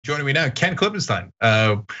Joining me now, Ken Klippenstein,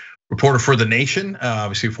 reporter for The Nation,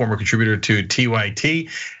 obviously a former contributor to TYT,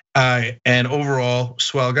 and overall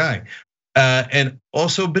swell guy. And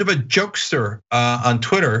also a bit of a jokester on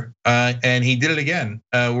Twitter, and he did it again.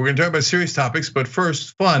 We're gonna talk about serious topics, but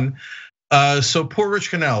first, fun. So poor Rich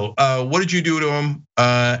Cannell, what did you do to him?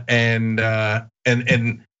 And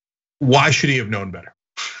why should he have known better?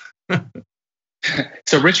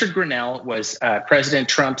 So Richard Grenell was President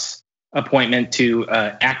Trump's appointment to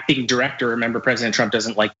acting director. Remember, President Trump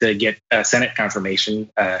doesn't like to get Senate confirmation.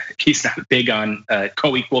 He's not big on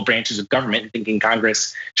co-equal branches of government, thinking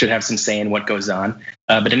Congress should have some say in what goes on.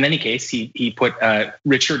 But in any case, he put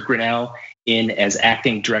Richard Grenell in as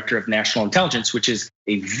acting director of national intelligence, which is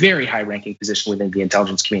a very high-ranking position within the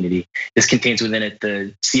intelligence community. This contains within it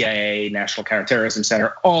the CIA, National Counterterrorism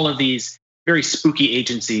Center, all of these very spooky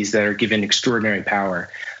agencies that are given extraordinary power.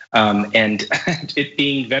 And it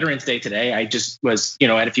being Veterans Day today, I just was,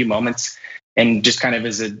 had a few moments, and just kind of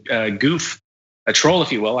as a goof, a troll,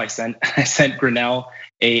 if you will, I sent Grenell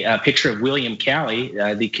a picture of William Calley,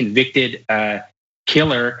 the convicted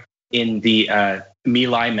killer in the My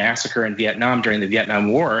Lai massacre in Vietnam during the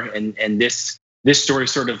Vietnam War, and this story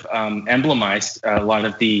sort of emblemized a lot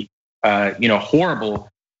of the horrible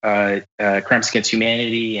crimes against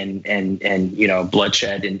humanity and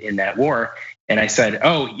bloodshed in that war. And I said,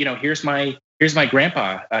 oh, here's my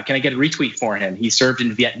grandpa. Can I get a retweet for him? He served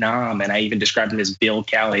in Vietnam, and I even described him as Bill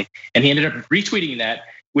Calley. And he ended up retweeting that,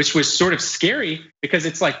 which was sort of scary because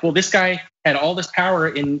it's like, well, this guy had all this power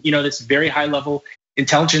in this very high level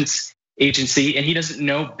intelligence agency, and he doesn't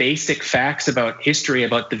know basic facts about history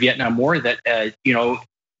about the Vietnam War that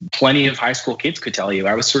plenty of high school kids could tell you.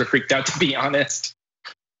 I was sort of freaked out, to be honest.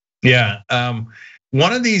 Yeah,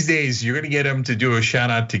 one of these days you're going to get him to do a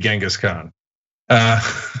shout out to Genghis Khan.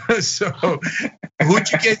 So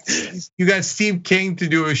who'd you get? You got Steve King to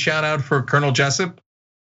do a shout out for Colonel Jessup?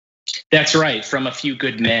 That's right, from A Few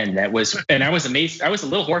Good Men. And I was amazed. I was a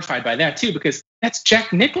little horrified by that too, because that's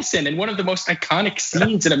Jack Nicholson in one of the most iconic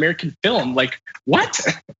scenes in American film. Like, what?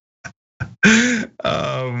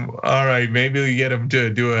 All right, maybe we get him to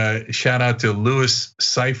do a shout out to Louis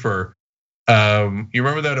Cypher. You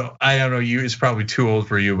remember that? I don't know. It's probably too old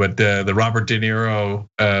for you, but the Robert De Niro,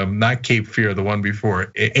 not Cape Fear, the one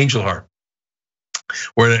before, Angel Heart,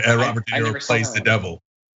 where Robert De Niro plays the devil.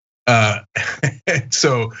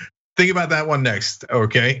 So think about that one next,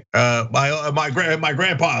 okay? My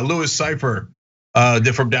grandpa, Louis Cypher,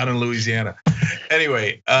 from down in Louisiana.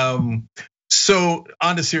 Anyway, so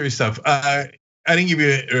on to serious stuff. I didn't give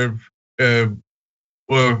you a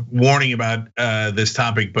warning about this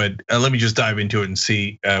topic, but let me just dive into it and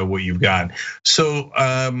see what you've got. So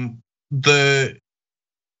the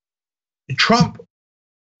Trump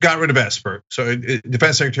got rid of Esper. So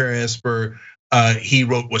Defense Secretary Esper, he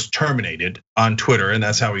wrote, was terminated on Twitter, and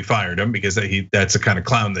that's how he fired him, because that's the kind of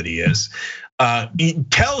clown that he is.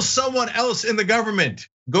 Tell someone else in the government,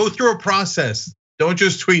 go through a process. Don't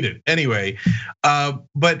just tweet it. Anyway,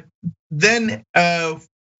 but then 4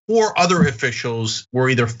 other officials were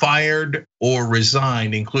either fired or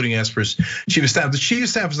resigned, including Esper's chief of staff. The chief of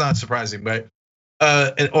staff is not surprising, but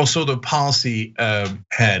and also the policy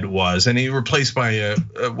head was, and he replaced by a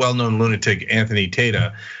well-known lunatic, Anthony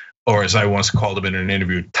Tata, or as I once called him in an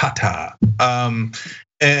interview, Tata.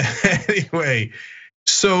 Anyway,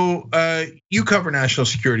 so you cover national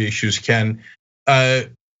security issues, Ken.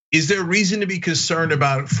 Is there reason to be concerned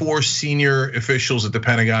about 4 senior officials at the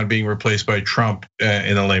Pentagon being replaced by Trump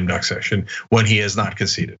in a lame duck session when he has not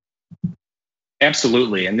conceded?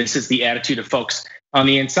 Absolutely, and this is the attitude of folks on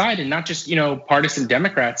the inside, and not just partisan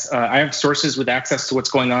Democrats. I have sources with access to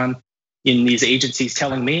what's going on in these agencies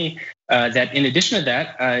telling me that in addition to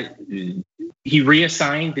that, he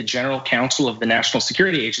reassigned the general counsel of the National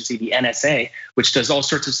Security Agency, the NSA, which does all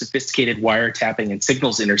sorts of sophisticated wiretapping and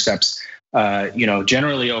signals intercepts,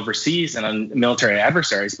 generally overseas and on military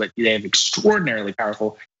adversaries, but they have extraordinarily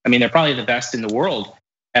powerful. I mean, they're probably the best in the world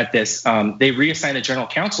at this. They reassign the general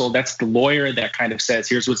counsel. That's the lawyer that kind of says,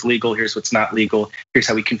 here's what's legal, here's what's not legal, here's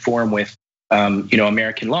how we conform with,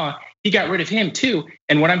 American law. He got rid of him too.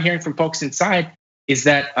 And what I'm hearing from folks inside is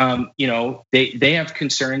that, they have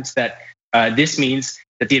concerns that this means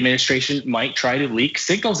that the administration might try to leak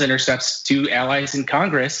signals intercepts to allies in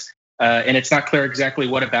Congress. And it's not clear exactly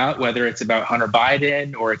what about, whether it's about Hunter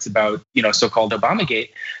Biden or it's about, so-called Obamagate.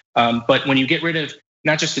 But when you get rid of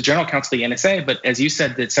not just the general counsel of the NSA, but as you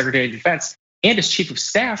said, the Secretary of Defense and his chief of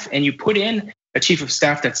staff, and you put in a chief of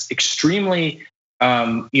staff that's extremely,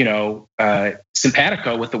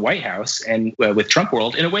 simpatico with the White House and with Trump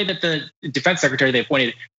world in a way that the defense secretary they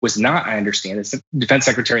appointed was not, I understand. The defense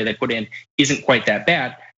secretary they put in isn't quite that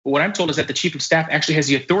bad. But what I'm told is that the chief of staff actually has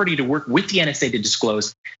the authority to work with the NSA to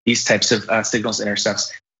disclose these types of signals and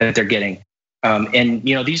intercepts that they're getting. And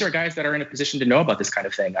these are guys that are in a position to know about this kind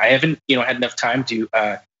of thing. I haven't had enough time to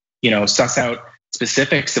suss out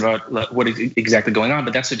specifics about what is exactly going on,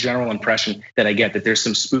 but that's a general impression that I get, that there's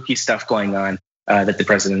some spooky stuff going on that the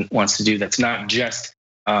president wants to do. That's not just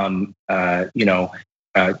trying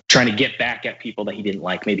to get back at people that he didn't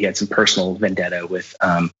like. Maybe he had some personal vendetta with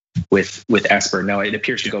Esper. No, it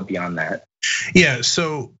appears to go beyond that. Yeah.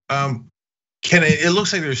 So Ken, it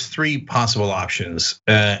looks like there's three possible options.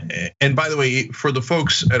 And by the way, for the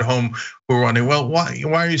folks at home who are wondering, well, why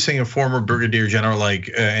are you saying a former brigadier general like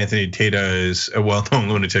Anthony Tata is a well-known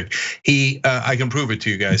lunatic? I can prove it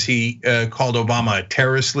to you guys. He called Obama a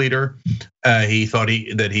terrorist leader. He thought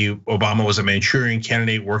Obama was a Manchurian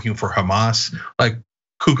candidate working for Hamas, like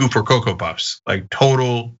cuckoo for Cocoa Puffs, like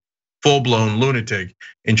total full-blown lunatic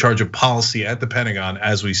in charge of policy at the Pentagon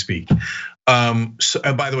as we speak. So,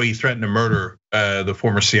 by the way, he threatened to murder the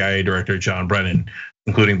former CIA director John Brennan,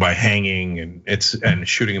 including by hanging and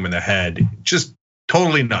shooting him in the head. Just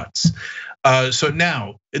totally nuts. So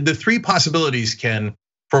now the three possibilities, Ken,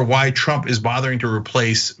 for why Trump is bothering to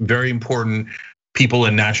replace very important people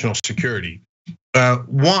in national security.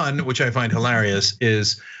 One, which I find hilarious,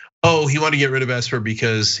 is he wanted to get rid of Esper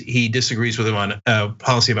because he disagrees with him on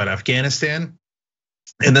policy about Afghanistan.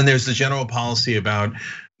 And then there's the general policy about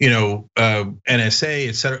NSA,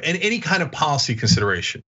 et cetera, and any kind of policy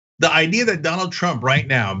consideration. The idea that Donald Trump right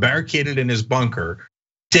now, barricaded in his bunker,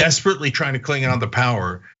 desperately trying to cling on to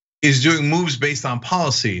power, is doing moves based on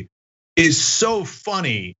policy is so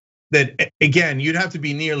funny that, again, you'd have to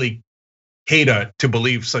be nearly Tata to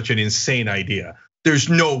believe such an insane idea. There's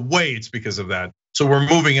no way it's because of that. So we're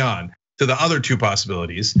moving on to the other two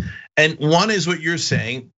possibilities. And one is what you're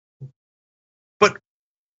saying, but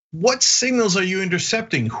what signals are you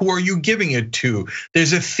intercepting? Who are you giving it to?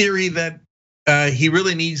 There's a theory that he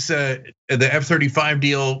really needs the F-35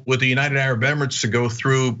 deal with the United Arab Emirates to go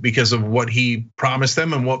through because of what he promised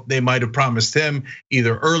them and what they might have promised him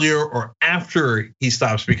either earlier or after he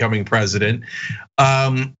stops becoming president.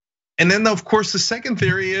 And then, of course, the second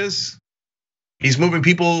theory is he's moving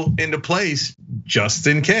people into place just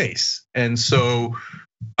in case. And so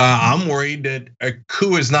I'm worried that a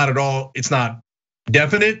coup is not at all, it's not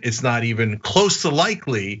definite, it's not even close to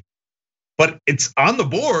likely, but it's on the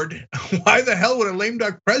board. Why the hell would a lame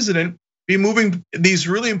duck president be moving these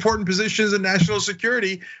really important positions in national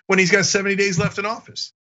security when he's got 70 days left in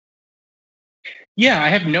office? Yeah, I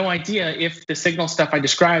have no idea if the signal stuff I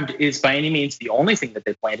described is by any means the only thing that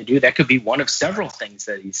they plan to do. That could be one of several things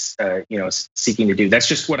that he's seeking to do. That's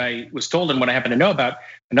just what I was told and what I happen to know about.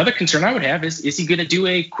 Another concern I would have is he going to do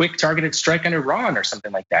a quick targeted strike on Iran or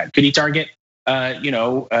something like that? Could he target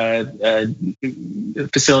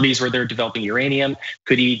facilities where they're developing uranium?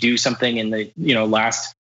 Could he do something in the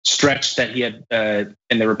last stretch that he had and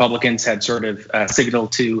the Republicans had sort of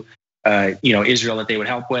signaled to Israel that they would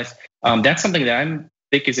help with? That's something that I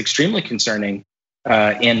think is extremely concerning.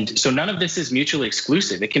 And so none of this is mutually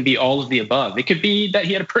exclusive. It can be all of the above. It could be that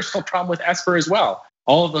he had a personal problem with Esper as well.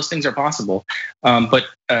 All of those things are possible. But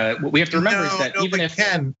what we have to remember is that even if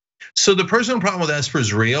so the personal problem with Esper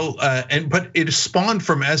is real, but it spawned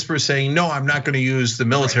from Esper saying, no, I'm not going to use the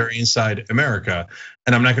military inside America,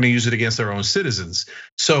 and I'm not going to use it against our own citizens.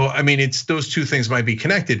 So, I mean, it's those two things might be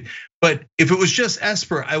connected. But if it was just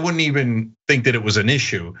Esper, I wouldn't even think that it was an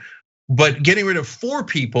issue. But getting rid of 4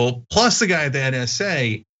 people plus the guy at the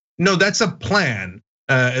NSA, no, that's a plan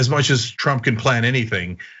as much as Trump can plan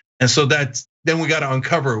anything. And so then we got to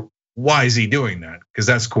uncover why is he doing that, because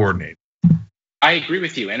that's coordinated. I agree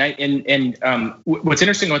with you, and what's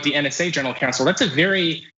interesting about the NSA General Counsel, that's a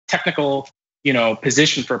very technical,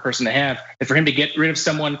 position for a person to have, and for him to get rid of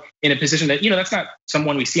someone in a position that, that's not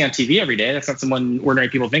someone we see on TV every day. That's not someone ordinary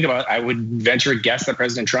people think about. I would venture a guess that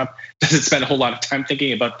President Trump doesn't spend a whole lot of time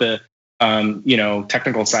thinking about the,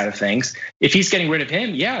 technical side of things. If he's getting rid of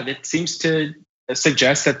him, yeah, that seems to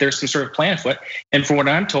suggest that there's some sort of plan afoot. And from what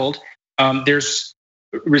I'm told, there's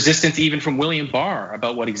resistance even from William Barr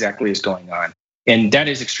about what exactly is going on. And that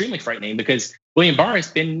is extremely frightening because William Barr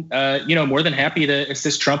has been, more than happy to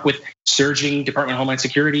assist Trump with surging Department of Homeland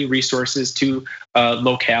Security resources to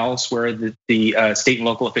locales where the state and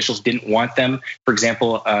local officials didn't want them. For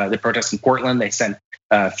example, the protests in Portland, they sent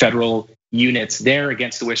federal units there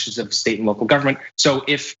against the wishes of state and local government. So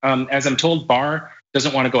if, as I'm told, Barr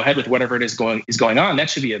doesn't want to go ahead with whatever it is going on, that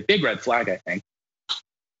should be a big red flag, I think.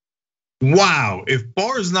 Wow, if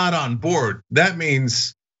Barr is not on board, that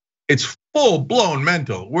means it's full-blown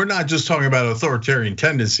mental. We're not just talking about authoritarian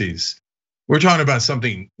tendencies. We're talking about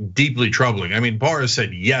something deeply troubling. I mean, Barr has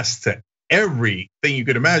said yes to everything you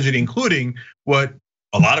could imagine, including what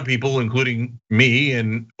a lot of people, including me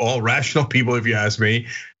and all rational people, if you ask me,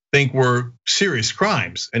 think were serious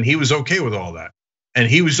crimes. And he was okay with all that. And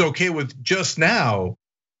he was okay with just now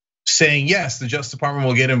saying, yes, the Justice Department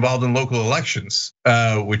will get involved in local elections,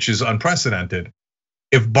 which is unprecedented.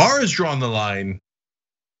 If Barr has drawn the line,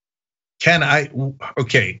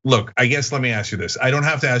 okay, look, I guess let me ask you this. I don't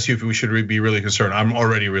have to ask you if we should be really concerned. I'm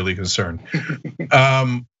already really concerned.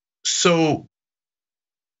 So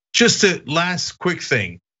just a last quick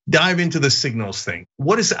thing, dive into the signals thing.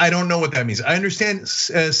 I don't know what that means. I understand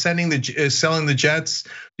selling the jets,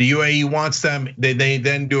 the UAE wants them. They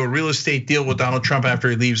then do a real estate deal with Donald Trump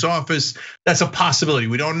after he leaves office. That's a possibility.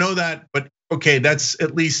 We don't know that, but okay, that's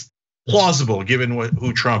at least plausible given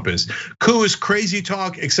who Trump is. Coup is crazy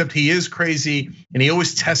talk, except he is crazy and he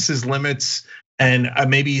always tests his limits, and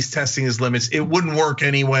maybe he's testing his limits. It wouldn't work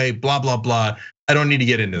anyway, blah, blah, blah. I don't need to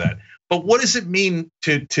get into that. But what does it mean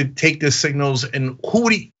to take the signals, and who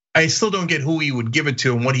would I still don't get who he would give it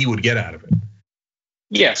to and what he would get out of it.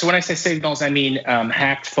 Yeah, so when I say signals, I mean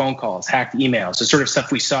hacked phone calls, hacked emails, the sort of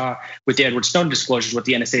stuff we saw with the Edward Snowden disclosures, what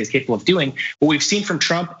the NSA is capable of doing. What we've seen from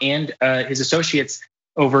Trump and his associates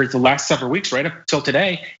over the last several weeks, right up till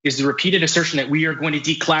today, is the repeated assertion that we are going to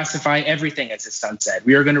declassify everything, as his son said.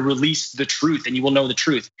 We are going to release the truth, and you will know the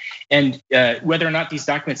truth. And whether or not these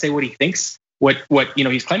documents say what he thinks, what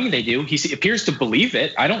he's claiming they do, he appears to believe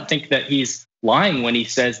it. I don't think that he's lying when he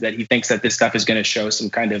says that he thinks that this stuff is going to show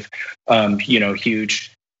some kind of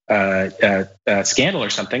huge scandal or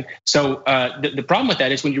something. So the problem with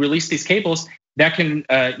that is when you release these cables, that can,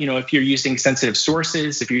 if you're using sensitive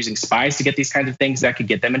sources, if you're using spies to get these kinds of things, that could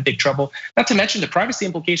get them in big trouble. Not to mention the privacy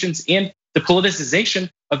implications and the politicization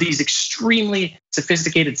of these extremely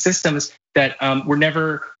sophisticated systems that were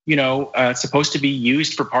never, supposed to be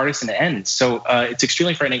used for partisan ends. So it's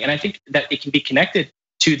extremely frightening, and I think that it can be connected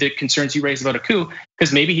to the concerns you raised about a coup,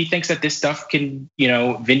 because maybe he thinks that this stuff can,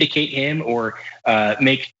 vindicate him or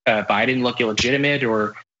make Biden look illegitimate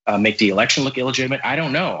or make the election look illegitimate. I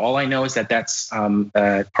don't know. All I know is that that's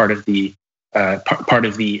part of the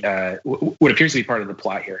what appears to be part of the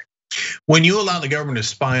plot here. When you allow the government to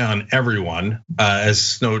spy on everyone, as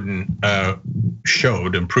Snowden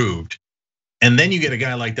showed and proved, and then you get a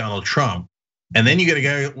guy like Donald Trump, and then you get a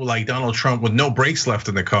guy like Donald Trump with no brakes left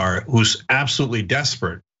in the car, who's absolutely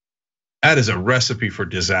desperate, that is a recipe for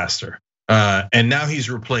disaster. And now he's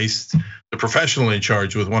replaced the professional in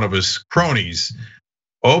charge with one of his cronies.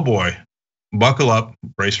 Oh boy, buckle up,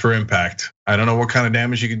 brace for impact. I don't know what kind of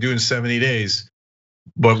damage you can do in 70 days,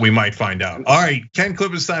 but we might find out. All right, Ken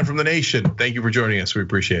Klippenstein from The Nation, thank you for joining us, we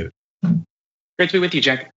appreciate it. Great to be with you,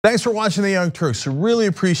 Cenk. Thanks for watching The Young Turks, really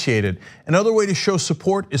appreciate it. Another way to show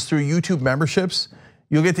support is through YouTube memberships.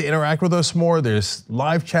 You'll get to interact with us more. There's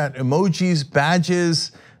live chat emojis,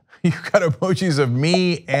 badges. You've got emojis of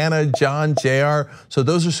me, Anna, John, JR. So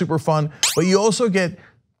those are super fun. But you also get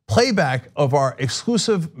playback of our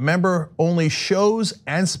exclusive member-only shows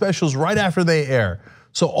and specials right after they air.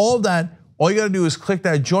 So all of that, all you gotta do is click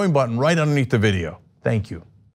that join button right underneath the video. Thank you.